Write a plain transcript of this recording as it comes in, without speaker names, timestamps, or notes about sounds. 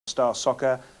Star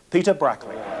Soccer, Peter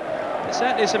Brackley. There's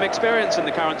certainly some experience in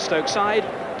the current Stoke side.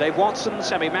 Dave Watson,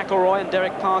 Sammy McElroy and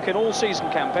Derek Park in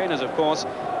all-season campaigners, of course.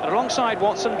 And alongside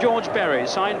Watson, George Berry,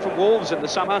 signed from Wolves in the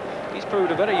summer. He's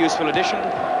proved a very useful addition,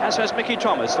 as has Mickey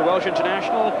Thomas, the Welsh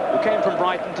international, who came from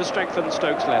Brighton to strengthen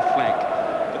Stoke's left flank.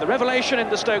 But the revelation in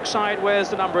the Stoke side wears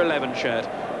the number 11 shirt.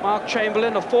 Mark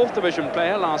Chamberlain, a 4th division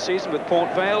player last season with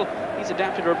Port Vale. He's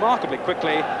adapted remarkably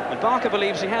quickly, and Barker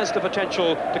believes he has the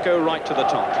potential to go right to the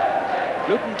top.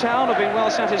 Luton Town have been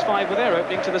well satisfied with their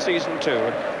opening to the season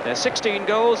too. Their 16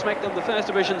 goals make them the First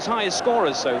Division's highest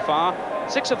scorers so far,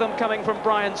 6 of them coming from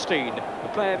Brian Steen,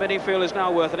 a player many feel is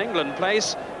now worth an England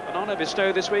place, an honour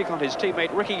bestowed this week on his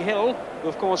teammate Ricky Hill, who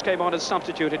of course came on as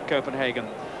substitute in Copenhagen.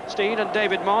 Steen and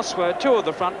David Moss were 2 of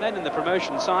the front men in the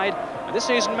promotion side, and this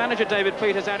season manager David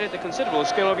Pleat has added the considerable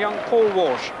skill of young Paul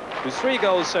Walsh, whose 3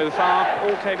 goals so far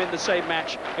all came in the same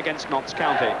match against Notts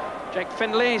County. Jake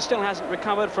Findlay still hasn't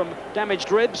recovered from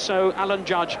damaged ribs, so Alan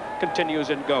Judge continues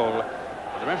in goal.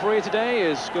 The referee today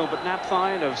is Gilbert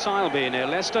Napthine of Sileby near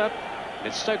Leicester.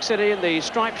 It's Stoke City in the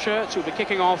striped shirts who'll be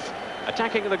kicking off,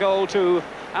 attacking the goal to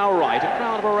our right. A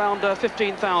crowd of around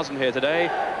 15,000 here today,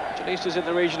 which at least is in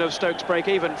the region of Stoke's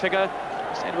break-even figure.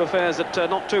 A state of affairs that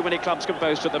not too many clubs can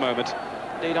boast at the moment.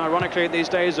 Indeed, ironically, in these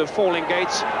days of falling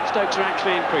gates, Stokes are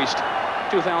actually increased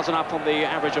 2,000 up on the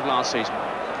average of last season.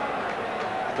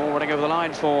 Ball running over the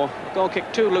line for a goal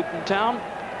kick to Luton Town.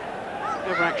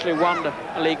 Never actually won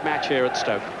a league match here at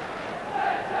Stoke.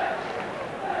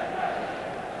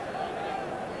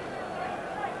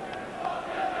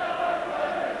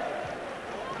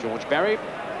 George Berry.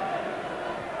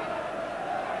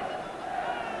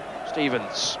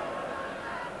 Stevens.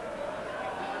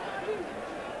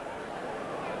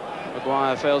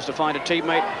 Maguire fails to find a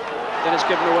teammate. Then it's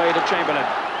given away to Chamberlain.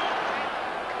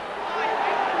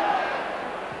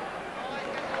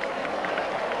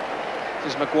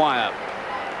 This is Maguire.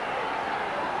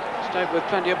 Stoke with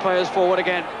plenty of players forward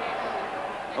again.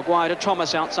 Maguire to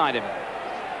Thomas outside him.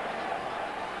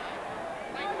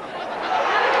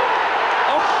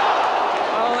 Oh,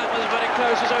 well, that was very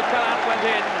close as O'Callaghan went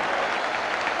in.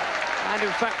 And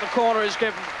in fact, the corner is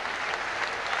given.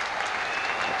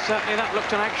 But certainly that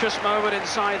looked an anxious moment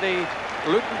inside the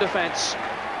Luton defence.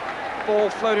 Ball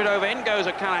floated over, in goes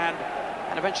O'Callaghan,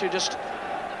 and eventually just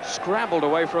scrambled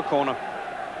away for a corner.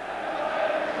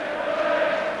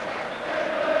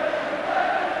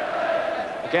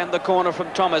 Again, the corner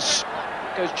from Thomas.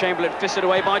 Goes Chamberlain, fisted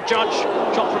away by Judge.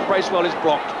 Shot from Bracewell is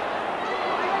blocked.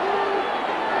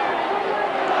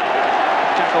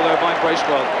 Tackle though by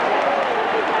Bracewell.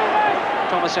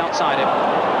 Thomas outside him.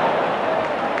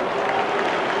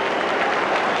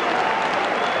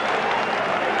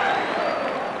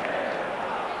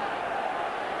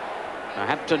 Now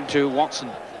Hampton to Watson.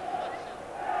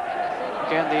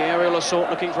 Again, the aerial assault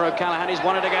looking for O'Callaghan. He's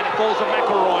won it again. It falls to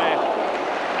McElroy.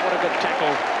 What a good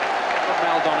tackle from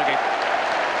Mal Donaghy.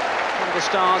 One of the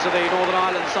stars of the Northern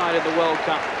Ireland side in the World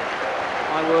Cup.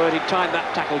 My word, he timed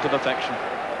that tackle to perfection.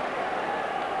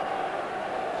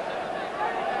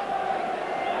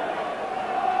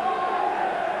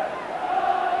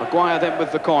 Maguire then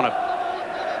with the corner.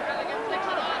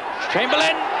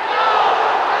 Chamberlain!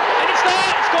 And it's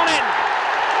there, it's gone in!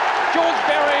 George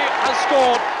Berry has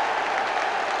scored.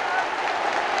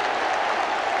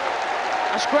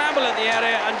 A scramble in the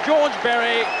area, and George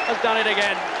Berry has done it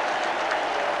again.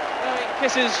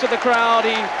 Kisses to the crowd.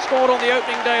 He scored on the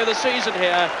opening day of the season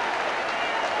here.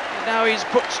 And now he's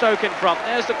put Stoke in front.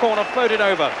 There's the corner, floated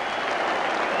over.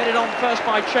 Headed on first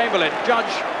by Chamberlain. Judge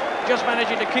just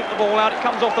managing to keep the ball out. It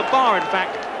comes off the bar, in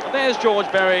fact. And there's George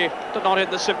Berry to not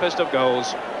hit the simplest of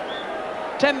goals.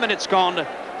 10 minutes gone,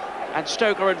 and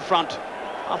Stoke are in front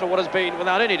after what has been,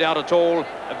 without any doubt at all,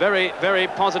 a very, very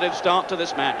positive start to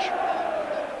this match.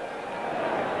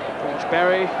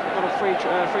 Berry got a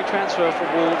free transfer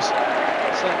from Wolves.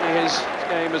 Certainly his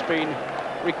game has been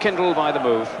rekindled by the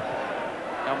move.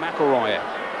 Now McElroy.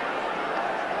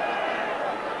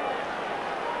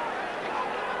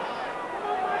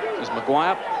 This is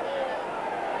Maguire.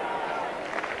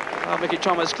 Well, Mickey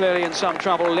Thomas clearly in some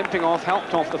trouble, limping off,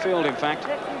 helped off the field in fact.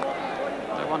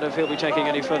 I wonder if he'll be taking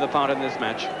any further part in this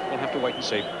match. We'll have to wait and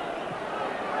see.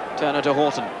 Turner to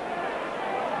Horton.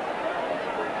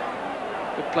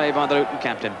 Good play by the Luton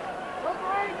captain.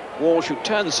 Walsh, who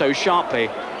turns so sharply,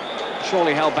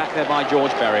 surely held back there by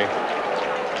George Berry.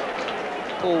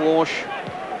 Paul Walsh,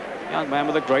 young man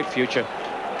with a great future.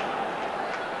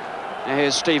 Now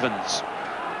here's Stevens.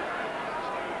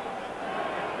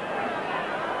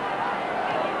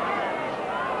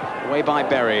 Away by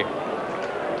Berry.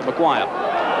 To Maguire.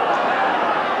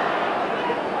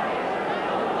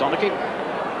 Donaghy.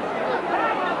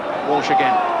 Walsh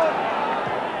again.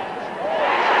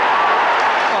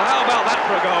 Well, how about that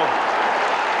for a goal?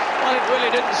 Well, it really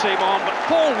didn't seem on, but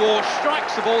Paul Walsh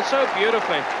strikes the ball so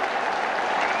beautifully.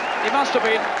 He must have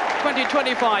been 20,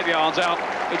 25 yards out.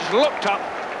 He just looked up,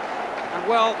 and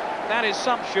well, that is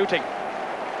some shooting.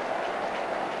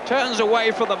 Turns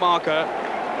away from the marker,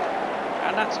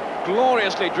 and that's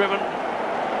gloriously driven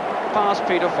past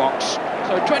Peter Fox.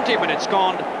 So 20 minutes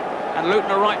gone, and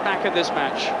Luton are right back in this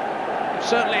match. They've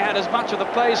certainly had as much of the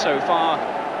play so far.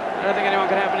 I don't think anyone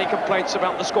can have any complaints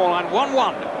about the scoreline.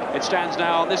 1-1 it stands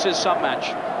now, and this is some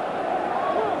match.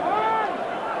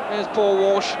 There's Paul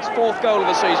Walsh, his 4th goal of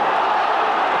the season.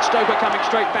 But Stoke are coming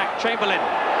straight back. Chamberlain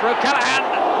for O'Callaghan.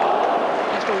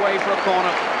 Just away for a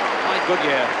corner. My good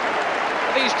year.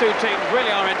 These two teams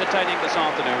really are entertaining this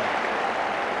afternoon.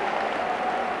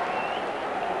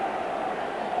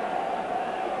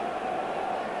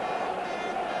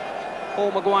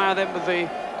 Paul Maguire then with the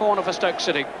corner for Stoke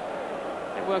City.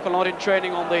 They work a lot in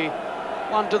training on the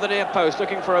one to the near post,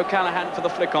 looking for O'Callaghan for the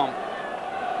flick on.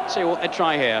 See what they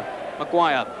try here.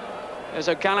 Maguire. There's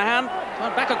O'Callaghan.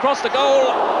 Back across the goal.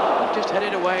 Just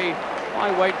headed away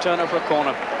by Wade Turner for a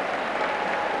corner.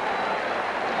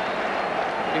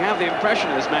 You have the impression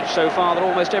in this match so far that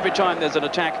almost every time there's an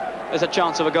attack, there's a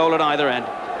chance of a goal at either end.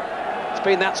 It's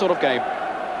been that sort of game.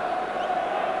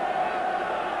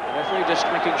 The referee just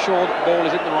making sure that the ball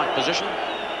is in the right position.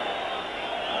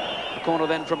 The corner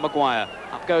then from Maguire.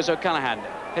 Up goes O'Callaghan.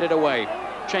 Headed away.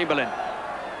 Chamberlain.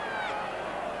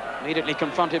 Immediately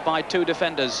confronted by 2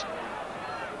 defenders.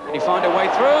 Can he find a way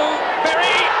through?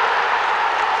 Berry!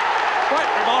 Quite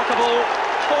remarkable.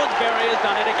 George Berry has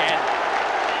done it again.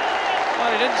 Well,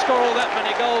 he didn't score all that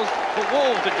many goals for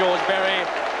Wolves to George Berry,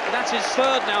 but that's his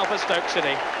 3rd now for Stoke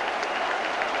City.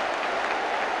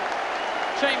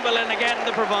 Chamberlain again,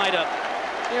 the provider.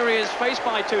 Here he is, faced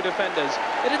by 2 defenders.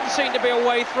 There didn't seem to be a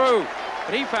way through,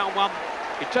 but he found one.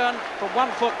 He turned from 1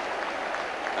 foot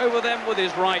over them with his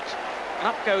right, and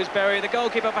up goes Berry. The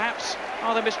goalkeeper perhaps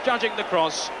rather misjudging the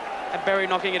cross, and Berry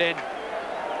knocking it in.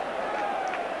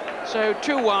 So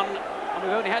 2-1, and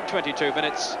we've only had 22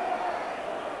 minutes.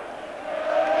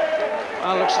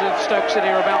 Well, looks as if Stoke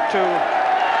City are about to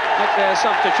make their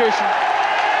substitution.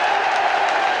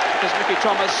 Because Mickey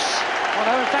Thomas, well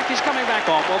no, in fact he's coming back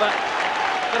on. Well, that's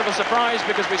a bit of a surprise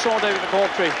because we saw David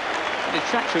McCaultrey and his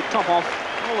tracksuit top off.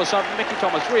 All of a sudden, Mickey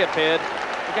Thomas reappeared.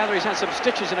 I gather he's had some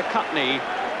stitches in a cut knee.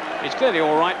 He's clearly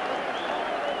all right.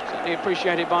 Certainly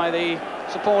appreciated by the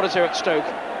supporters here at Stoke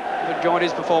who've enjoyed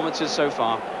his performances so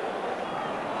far.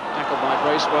 Tackled by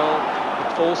Bracewell.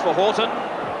 It falls for Horton.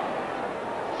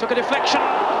 Took a deflection,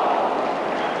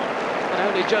 and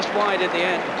only just wide in the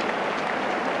end.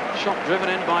 Shot driven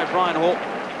in by Brian Hall.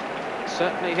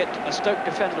 Certainly hit a Stoke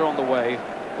defender on the way.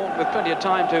 Horton with plenty of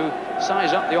time to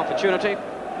size up the opportunity.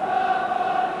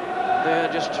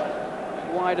 They're just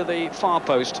wide of the far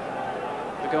post.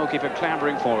 The goalkeeper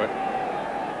clambering for it.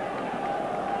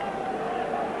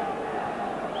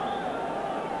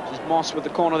 This is Moss with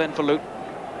the corner then for Luton.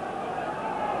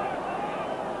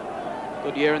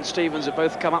 Goodyear and Stevens have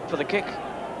both come up for the kick.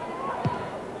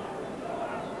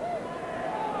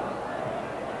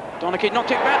 Donachie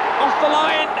knocked it back off the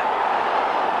line.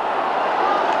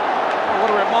 Oh,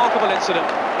 what a remarkable incident.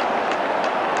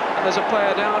 And there's a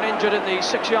player down injured in the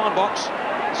 6-yard box.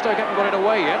 Stoke haven't got it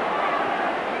away yet.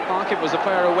 Parkin was the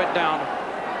player who went down.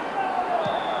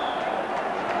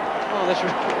 Oh, this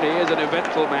really is an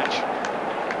eventful match.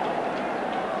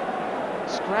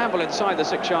 Scramble inside the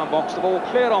 6-yard box, the ball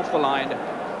cleared off the line.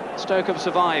 Stoke have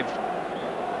survived.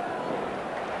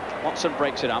 Watson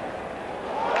breaks it up.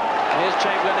 Here's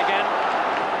Chamberlain again.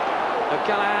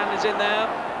 O'Callaghan is in there.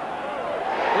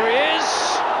 Here he is.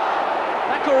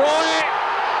 McElroy.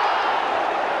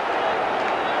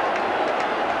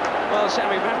 Well,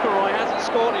 Sammy McElroy hasn't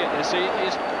scored yet this season.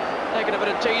 He's taken a bit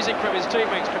of teasing from his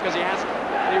teammates because he hasn't.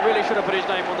 He really should have put his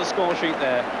name on the score sheet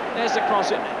there. There's the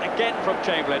cross in again from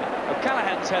Chamberlain.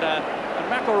 O'Callaghan's header, and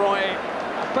McElroy,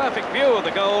 a perfect view of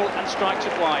the goal, and strikes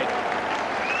it wide.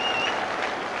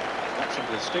 That's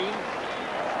into Steen.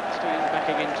 Steen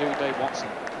backing into Dave Watson.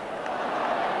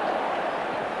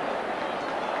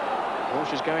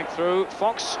 Walsh is going through.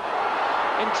 Fox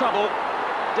in trouble.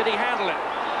 Did he handle it?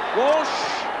 Walsh.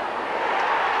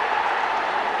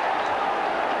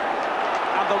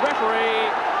 And the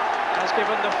referee has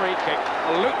given the free kick.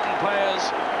 The Luton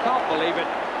players can't believe it,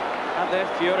 and they're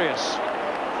furious.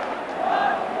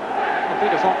 Well,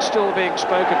 Peter Fox still being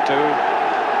spoken to,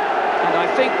 and I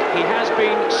think he has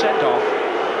been sent off.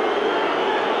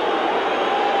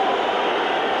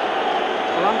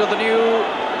 Well, under the new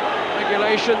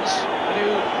regulations, the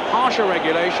new harsher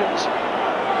regulations,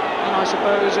 And I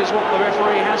suppose is what the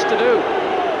referee has to do.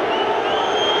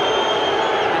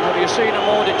 And have you seen a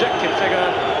more dejected figure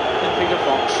than Peter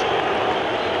Fox?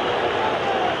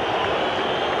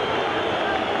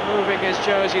 Moving his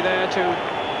jersey there to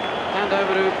hand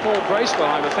over to Paul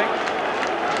Bracewell, I would think.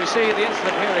 As we see the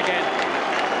incident here again,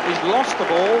 he's lost the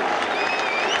ball.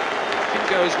 In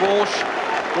goes Walsh,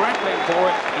 grappling for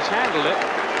it, he's handled it.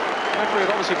 The referee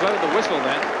had obviously blown the whistle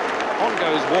there. On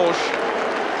goes Walsh,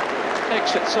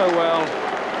 takes it so well.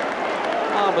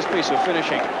 Marvellous piece of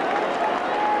finishing.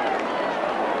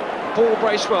 Paul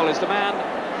Bracewell is the man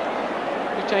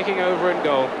who's taking over in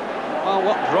goal. Well,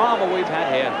 what drama we've had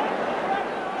here.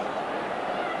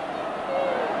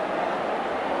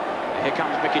 Here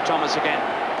comes Mickey Thomas again,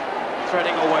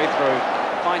 threading a way through,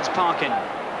 finds Parkin.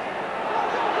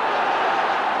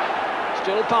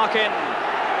 Still Parkin.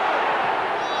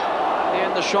 In the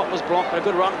end, the shot was blocked, but a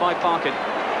good run by Parkin.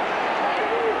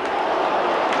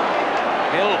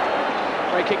 Hill,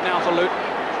 free kick now for Luton.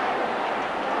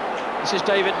 This is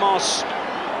David Moss.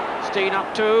 Steen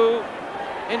up two,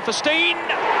 in for Steen.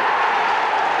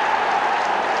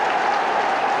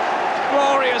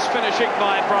 Glorious finishing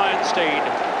by Brian Steen.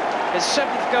 His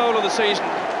 7th goal of the season,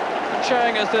 and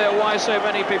showing us there why so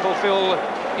many people feel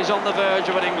he's on the verge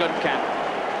of an England cap.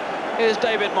 Here's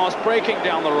David Moss breaking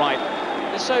down the right.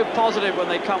 They're so positive when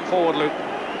they come forward,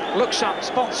 Luton. Looks up,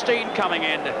 spots Steen coming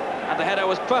in, and the header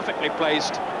was perfectly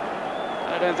placed.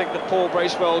 I don't think that Paul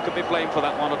Bracewell could be blamed for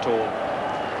that one at all.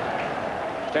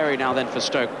 Berry now then for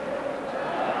Stoke.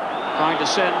 Trying to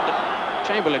send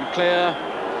Chamberlain clear.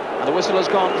 And the whistle has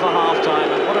gone for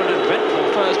half-time, and what an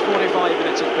eventful first 45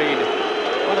 minutes it's been.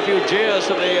 Quite a few jeers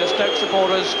from the Stoke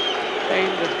supporters,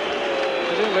 aimed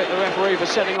presumably at the referee for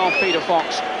setting off Peter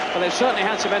Fox. But they've certainly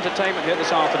had some entertainment here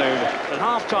this afternoon. At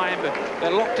half-time, they're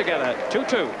locked together,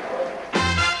 2-2.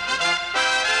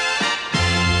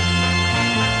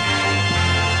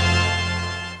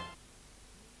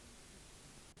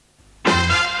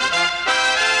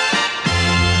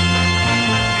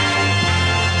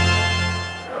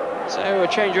 A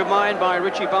change of mind by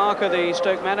Richie Barker, the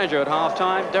Stoke manager, at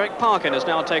half-time. Derek Parkin has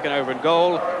now taken over in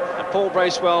goal, and Paul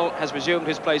Bracewell has resumed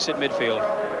his place in midfield.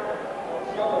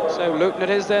 So Luton it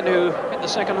is then who get the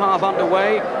second half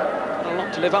underway. And a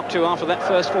lot to live up to after that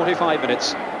first 45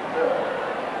 minutes.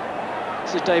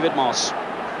 This is David Moss.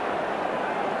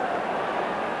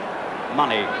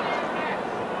 Money.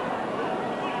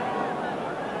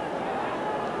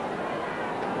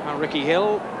 Now Ricky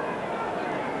Hill.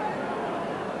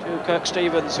 To Kirk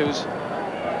Stevens, who's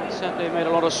certainly made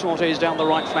a lot of sorties down the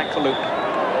right flank for Luton.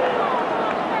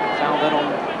 Foul then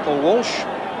on Paul Walsh.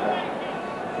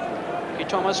 Mickey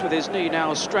Thomas with his knee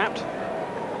now strapped.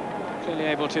 Clearly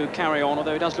able to carry on,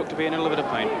 although he does look to be in a little bit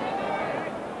of pain.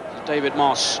 David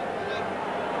Moss.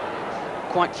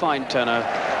 Quite fine turner.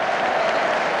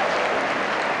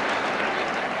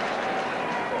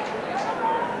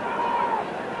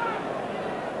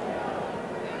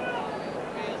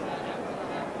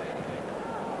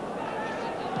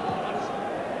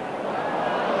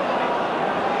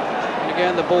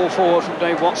 Again, the ball forward from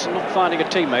Dave Watson, not finding a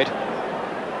teammate.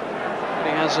 But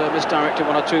he has misdirected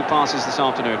one or two passes this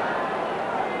afternoon.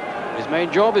 His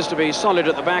main job is to be solid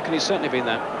at the back, and he's certainly been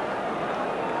that.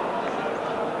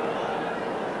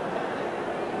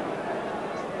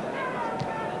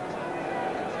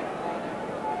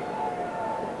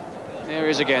 There he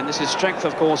is again. This is strength,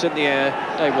 of course, in the air.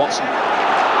 Dave Watson.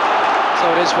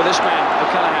 So it is for this man,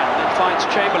 O'Callaghan, then finds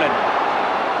Chamberlain.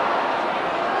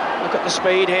 Look at the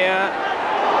speed here.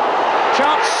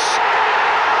 Chance!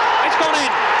 It's gone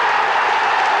in!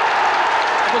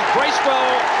 It was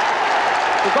Bracewell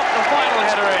who got the final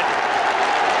header in.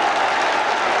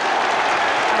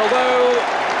 And although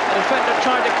the defender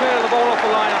tried to clear the ball off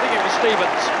the line, I think it was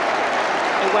Stevens,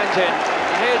 it went in.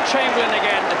 And here's Chamberlain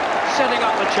again, setting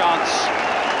up the chance.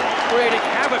 Creating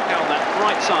havoc down that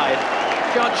right side.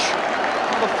 Judge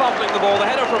fumbling the ball, the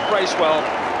header from Bracewell.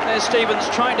 There's Stevens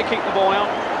trying to keep the ball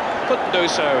out. Couldn't do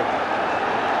so.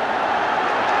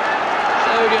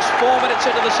 So just 4 minutes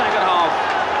into the second half.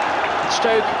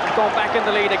 Stoke have gone back in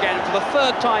the lead again for the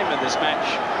third time in this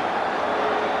match.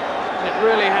 It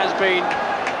really has been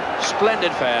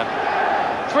splendid fare.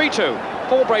 3-2.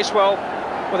 Paul Bracewell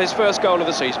with his first goal of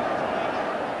the season.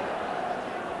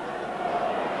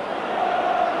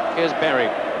 Here's Berry.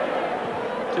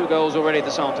 2 goals already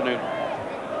this afternoon.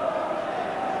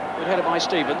 Good header by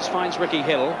Stevens, finds Ricky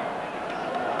Hill.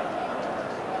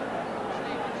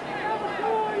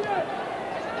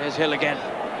 There's Hill again,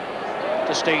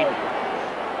 to Steen.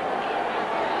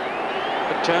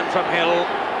 Good turn from Hill,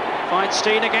 finds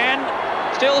Steen again,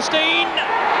 still Steen!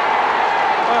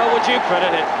 Well, would you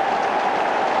credit it?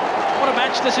 What a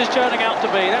match this is turning out to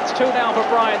be. That's 2 now for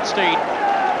Brian Stein.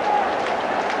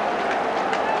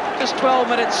 Just 12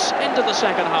 minutes into the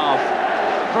second half.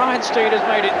 Brian Stein has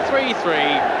made it 3-3.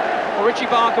 Well, Richie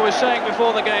Barker was saying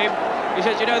before the game, he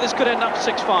says, you know, this could end up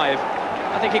 6-5.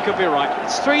 I think he could be right.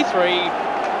 It's 3-3,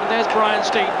 and there's Brian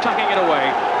Stein tucking it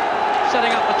away,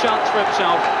 setting up the chance for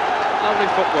himself. Lovely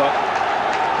footwork.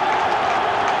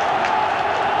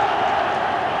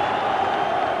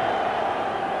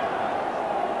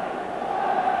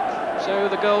 So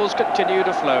the goals continue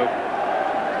to flow.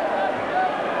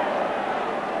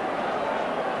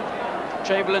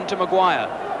 Chamberlain to Maguire.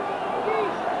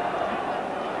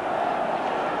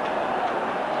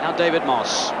 Now David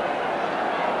Moss.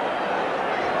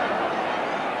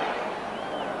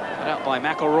 Cut out by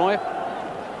McElroy.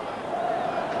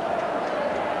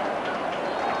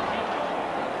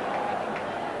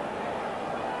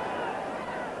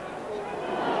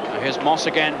 Now here's Moss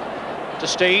again to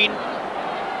Stein.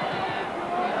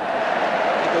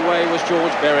 In the way was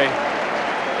George Berry.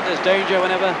 And there's danger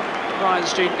whenever Brian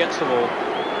Stein gets the ball.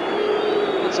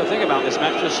 That's the thing about this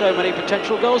match, there's so many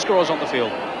potential goal scorers on the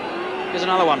field. Here's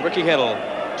another one, Ricky Hill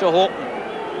to Horton.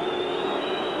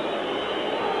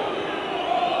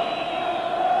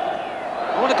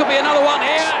 Oh, there could be another one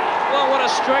here. Well, what a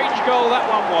strange goal that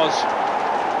one was.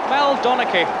 Mel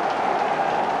Donachie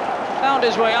found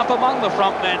his way up among the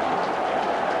front men.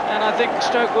 And I think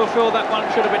Stoke will feel that one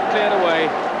should have been cleared away.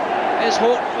 There's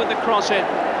Horton with the cross in.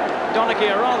 Donachie,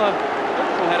 a rather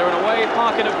hopeful header in a way.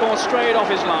 Parkin, of course, strayed off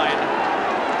his line.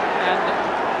 And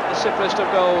the simplest of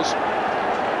goals.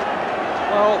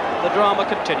 Well, the drama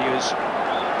continues.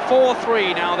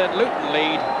 4-3 now, then Luton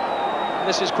lead. And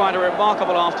this is quite a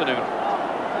remarkable afternoon.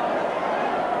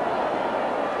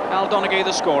 Al Donachie,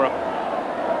 the scorer.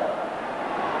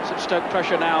 Some Stoke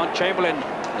pressure now, and Chamberlain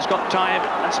has got time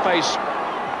and space.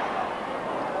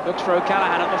 Looks for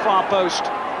O'Callaghan at the far post.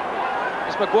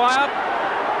 It's Maguire.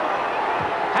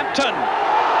 Hampton.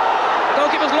 The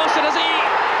goalkeeper's lost it as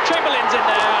Chamberlain's in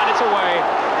there, and it's away.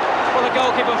 Well, the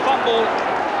goalkeeper fumbled.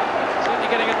 Certainly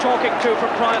getting a talking to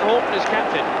from Brian Horton, his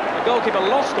captain. The goalkeeper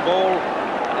lost the ball,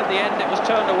 and in the end it was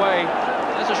turned away.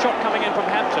 There's a shot coming in from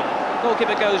Hampton.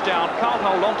 Goalkeeper goes down, can't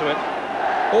hold on to it.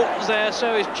 Horton's there,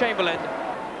 so is Chamberlain.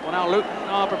 Well, now Luton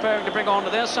are preparing to bring on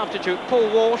their substitute, Paul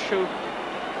Walsh, who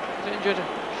was injured a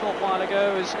short while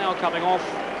ago, is now coming off.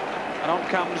 And on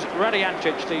comes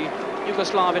Radijancic, the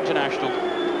Yugoslav international,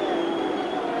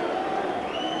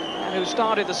 and who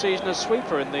started the season as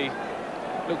sweeper in the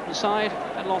Luton side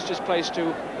and lost his place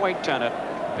to Wayne Turner,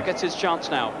 but gets his chance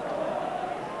now.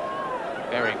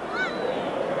 Berry.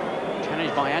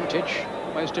 Challenged by Antic,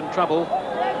 almost in trouble.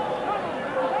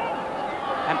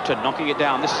 Hampton knocking it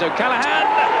down. This is O'Callaghan.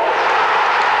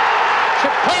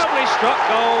 Superbly struck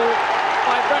goal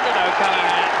by Brendan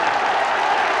O'Callaghan.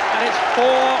 And it's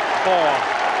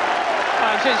 4-4.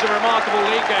 I've seen some remarkable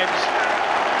league games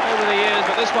over the years,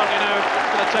 but this one, you know,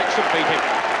 it's going to take some beating.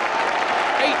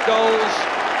 8 goals.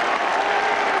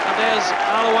 And there's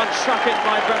another one struck in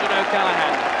by Brendan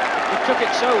O'Callaghan, who took it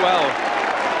so well.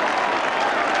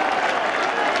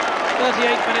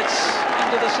 38 minutes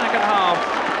into the second half.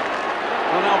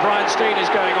 Well, now Brian Stein is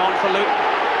going on for Luton.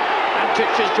 Antic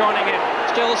is joining him.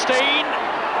 Still Stein.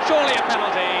 Surely a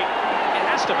penalty. It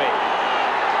has to be.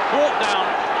 Brought down.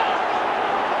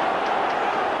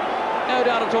 No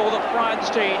doubt at all that Brian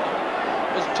Stein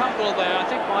was tumbled there, I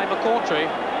think, by McCautry.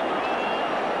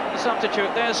 The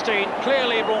substitute, there's Stein,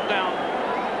 clearly brought down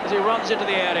as he runs into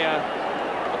the area.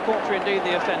 McCautry indeed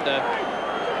the offender.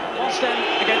 Lost then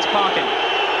against Parkin.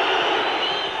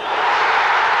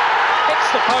 Hits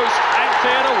the post and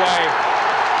cleared away.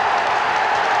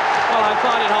 Well, I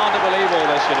find it hard to believe all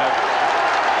this, you know.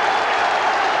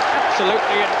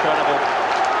 Absolutely incredible.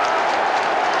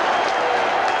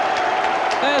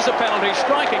 There's a penalty,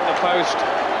 striking the post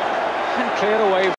and cleared away.